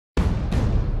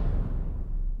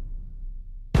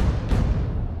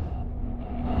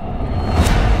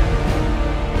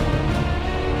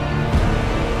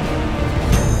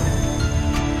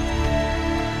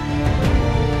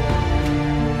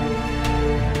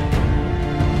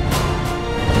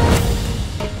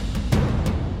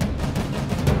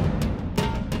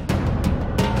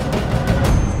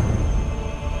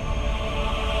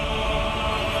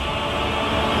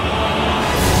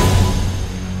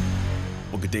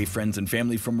day, friends and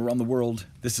family from around the world.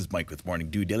 This is Mike with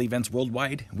Morning Dew Daily Events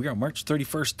Worldwide. We are March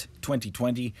 31st,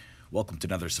 2020. Welcome to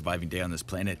another surviving day on this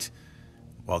planet.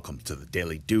 Welcome to the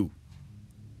Daily Dew.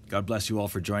 God bless you all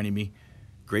for joining me.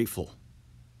 Grateful,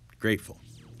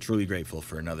 truly grateful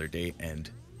for another day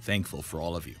and thankful for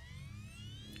all of you.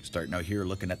 Starting out here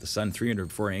looking at the sun,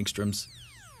 304 angstroms,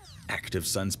 active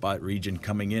sunspot region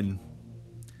coming in.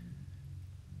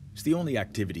 It's the only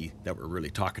activity that we're really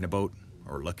talking about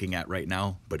or looking at right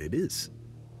now, but it is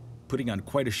putting on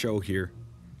quite a show here.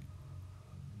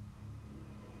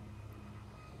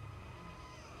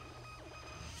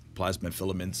 Plasma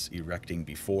filaments erecting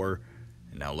before,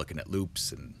 and now looking at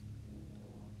loops, and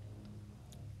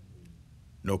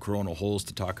no coronal holes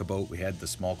to talk about. We had the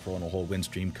small coronal hole wind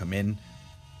stream come in,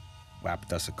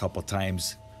 whapped us a couple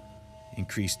times,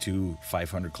 increased to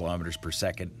 500 kilometers per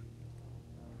second.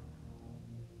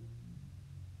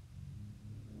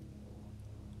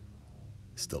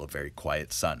 Still a very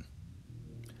quiet sun.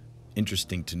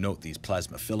 Interesting to note these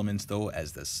plasma filaments, though,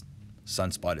 as this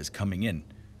sunspot is coming in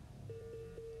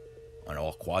on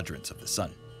all quadrants of the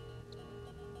sun.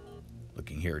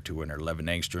 Looking here at 211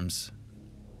 angstroms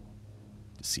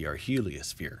to see our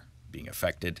heliosphere being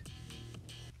affected.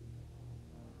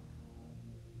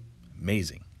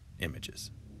 Amazing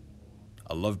images.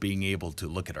 I love being able to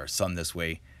look at our sun this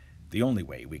way, the only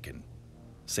way we can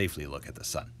safely look at the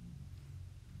sun.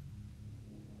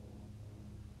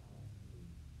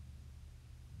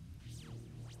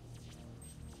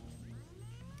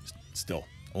 Still,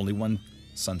 only one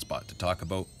sunspot to talk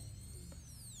about.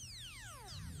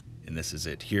 And this is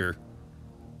it here,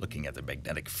 looking at the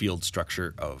magnetic field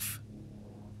structure of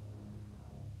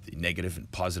the negative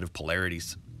and positive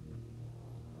polarities.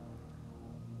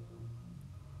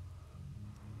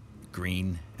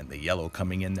 Green and the yellow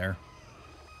coming in there.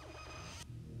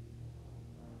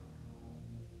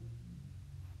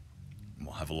 And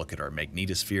we'll have a look at our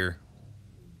magnetosphere.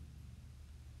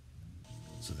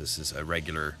 So this is a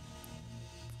regular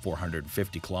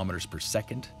 450 kilometers per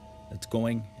second that's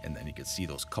going, and then you can see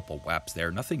those couple whaps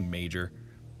there. Nothing major,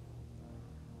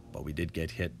 but we did get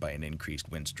hit by an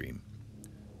increased wind stream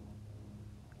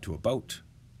to about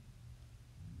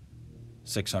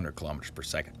 600 kilometers per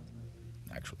second,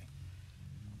 actually.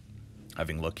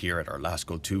 Having a look here at our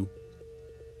LASCO 2,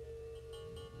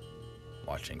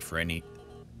 watching for any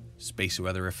space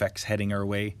weather effects heading our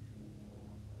way.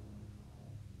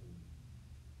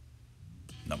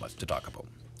 Not much to talk about.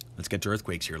 Let's get to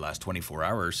earthquakes here last 24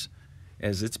 hours,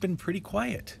 as it's been pretty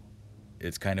quiet.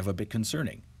 It's kind of a bit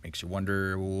concerning. Makes you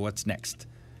wonder what's next.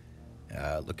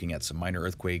 Looking at some minor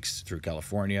earthquakes through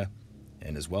California,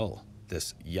 and as well,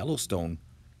 this Yellowstone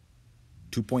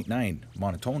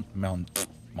 2.9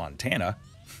 Montana.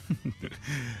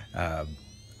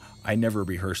 I never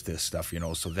rehearse this stuff,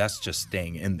 so that's just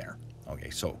staying in there.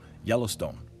 Okay, so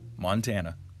Yellowstone,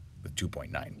 Montana with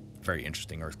 2.9. Very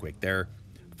interesting earthquake there.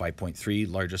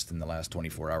 5.3, largest in the last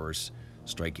 24 hours,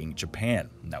 striking Japan,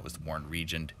 and that was the warned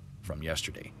region from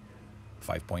yesterday.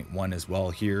 5.1 as well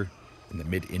here in the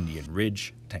mid-Indian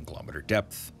Ridge, 10-kilometer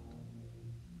depth.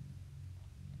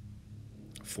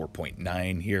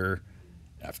 4.9 here,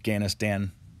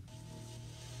 Afghanistan.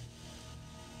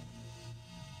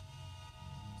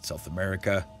 South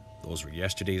America, those were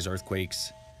yesterday's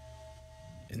earthquakes.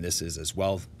 And this is as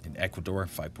well in Ecuador,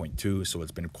 5.2, so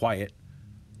it's been quiet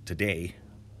today.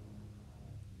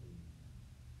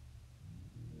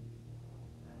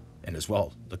 And as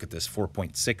well, look at this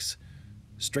 4.6,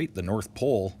 straight the North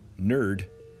Pole, Nord,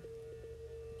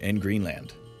 and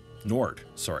Greenland. Nord,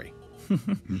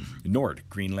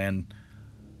 Greenland.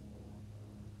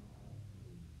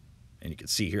 And you can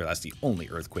see here, that's the only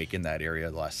earthquake in that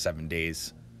area the last 7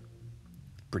 days.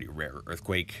 Pretty rare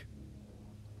earthquake.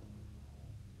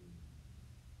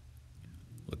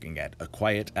 Looking at a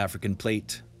quiet African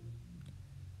plate,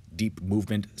 deep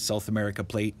movement South America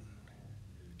plate,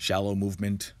 shallow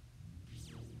movement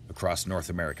across North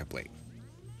America plate.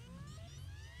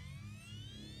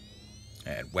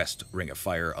 And west ring of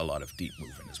fire, a lot of deep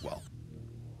movement as well.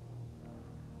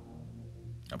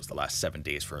 That was the last 7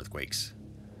 days for earthquakes.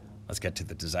 Let's get to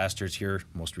the disasters here.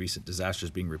 Most recent disasters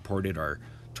being reported are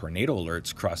tornado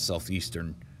alerts across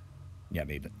southeastern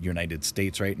United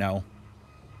States right now.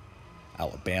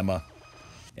 Alabama,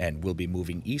 and we'll be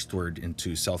moving eastward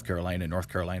into South Carolina, North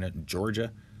Carolina, and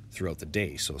Georgia throughout the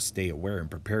day. So stay aware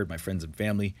and prepared, my friends and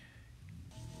family.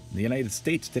 In the United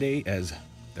States today, as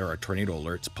there are tornado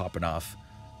alerts popping off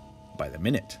by the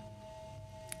minute.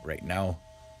 Right now,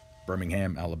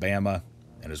 Birmingham, Alabama,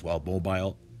 and as well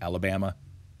Mobile, Alabama.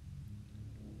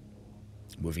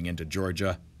 Moving into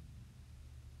Georgia.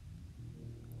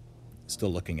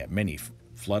 Still looking at many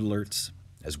flood alerts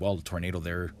as well. A tornado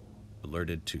there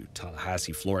alerted to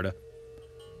Tallahassee, Florida.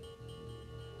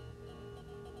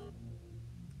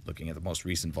 Looking at the most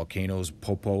recent volcanoes,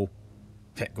 Popo,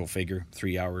 go figure,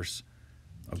 3 hours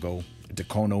ago.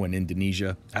 Dakono in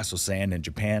Indonesia, Asosan in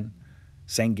Japan,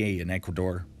 Sangay in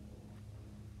Ecuador,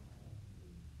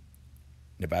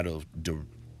 Nevados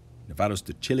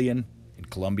de Chilean in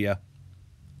Colombia.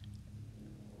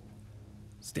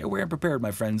 Stay aware and prepared, my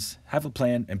friends. Have a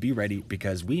plan and be ready,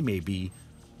 because we may be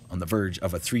on the verge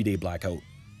of a 3-day blackout.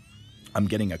 I'm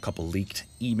getting a couple leaked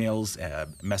emails,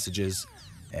 messages,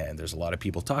 and there's a lot of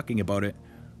people talking about it.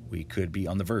 We could be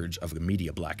on the verge of a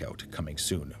media blackout coming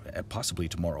soon, possibly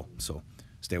tomorrow. So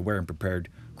stay aware and prepared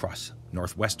across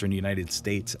northwestern United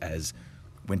States as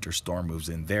winter storm moves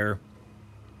in there.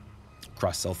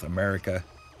 Across South America,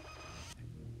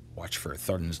 watch for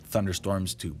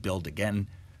thunderstorms to build again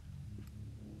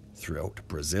throughout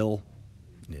Brazil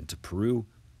and into Peru.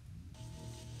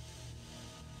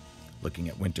 Looking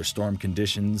at winter storm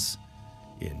conditions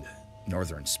in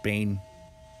northern Spain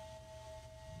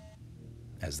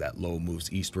as that low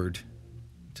moves eastward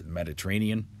to the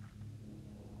Mediterranean.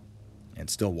 And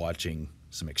still watching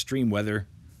some extreme weather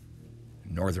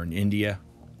in northern India.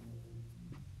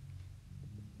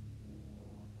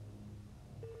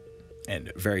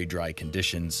 And very dry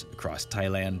conditions across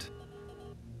Thailand.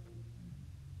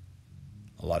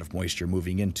 A lot of moisture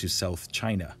moving into South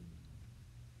China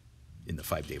in the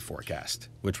 5-day forecast,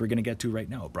 which we're going to get to right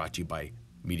now, brought to you by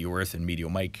Meteo Earth and Meteo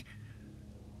Mike.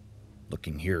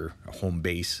 Looking here, a home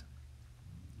base.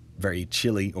 Very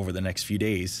chilly over the next few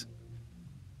days.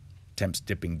 Temps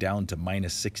dipping down to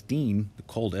minus 16, the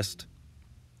coldest.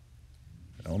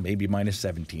 Well, maybe minus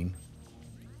 17.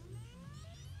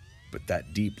 But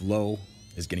that deep low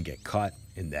is going to get caught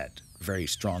in that very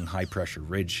strong high pressure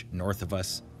ridge north of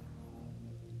us.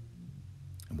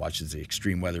 And watch as the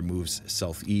extreme weather moves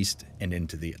southeast and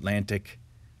into the Atlantic.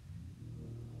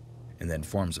 And then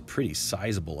forms a pretty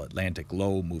sizable Atlantic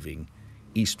low moving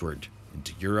eastward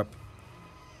into Europe.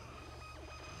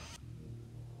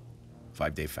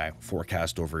 5-day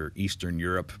forecast over Eastern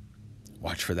Europe.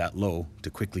 Watch for that low to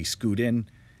quickly scoot in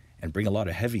and bring a lot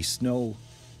of heavy snow,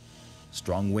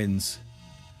 strong winds.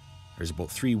 There's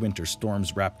about 3 winter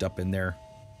storms wrapped up in there.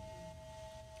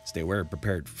 Stay aware and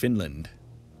prepared. Finland.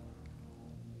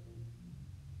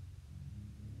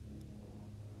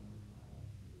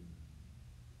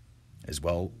 As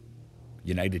well,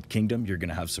 United Kingdom, you're going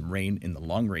to have some rain in the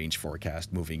long-range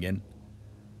forecast moving in.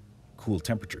 Cool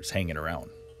temperatures hanging around.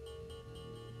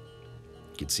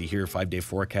 You can see here, 5-day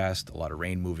forecast, a lot of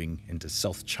rain moving into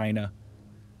South China,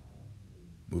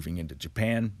 moving into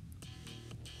Japan.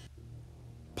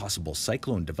 Possible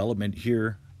cyclone development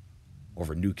here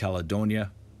over New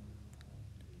Caledonia,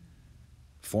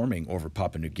 forming over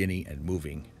Papua New Guinea and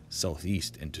moving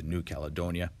southeast into New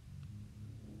Caledonia.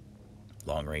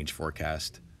 Long-range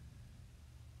forecast.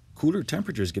 Cooler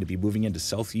temperatures going to be moving into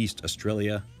southeast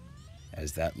Australia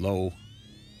as that low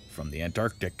from the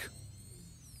Antarctic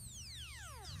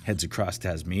heads across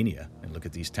Tasmania. And look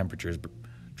at these temperatures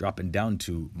dropping down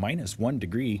to minus 1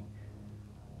 degree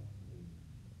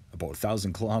about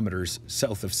 1,000 kilometers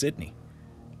south of Sydney.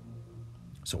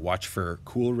 So watch for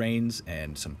cool rains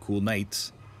and some cool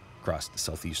nights across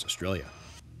southeast Australia.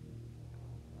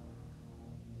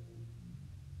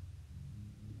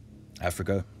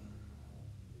 Africa,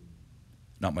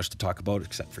 not much to talk about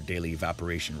except for daily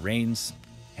evaporation rains,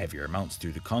 heavier amounts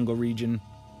through the Congo region.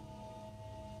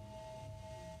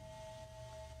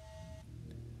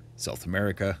 South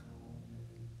America,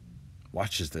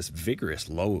 watch as this vigorous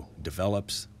low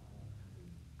develops.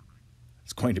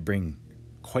 It's going to bring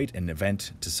quite an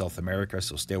event to South America,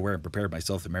 so stay aware and prepare, my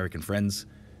South American friends.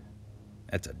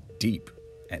 That's a deep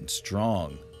and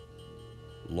strong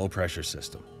low pressure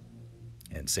system.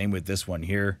 And same with this one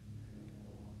here,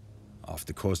 off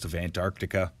the coast of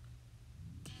Antarctica.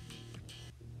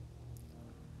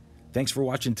 Thanks for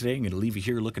watching today. I'm going to leave you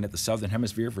here looking at the Southern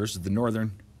Hemisphere versus the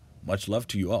Northern. Much love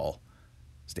to you all.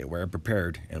 Stay aware and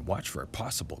prepared, and watch for a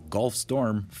possible Gulf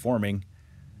storm forming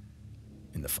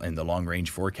in the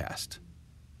long-range forecast.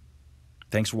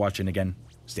 Thanks for watching again.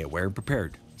 Stay aware and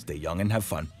prepared. Stay young and have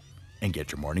fun. And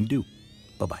get your morning dew.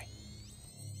 Bye-bye.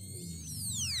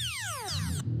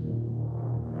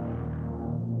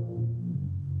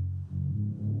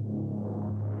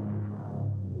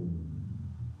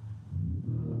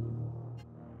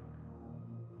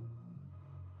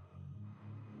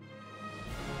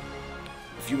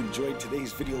 If you enjoyed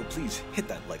today's video, please hit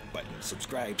that like button,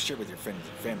 subscribe, share with your friends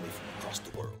and family from across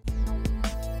the world.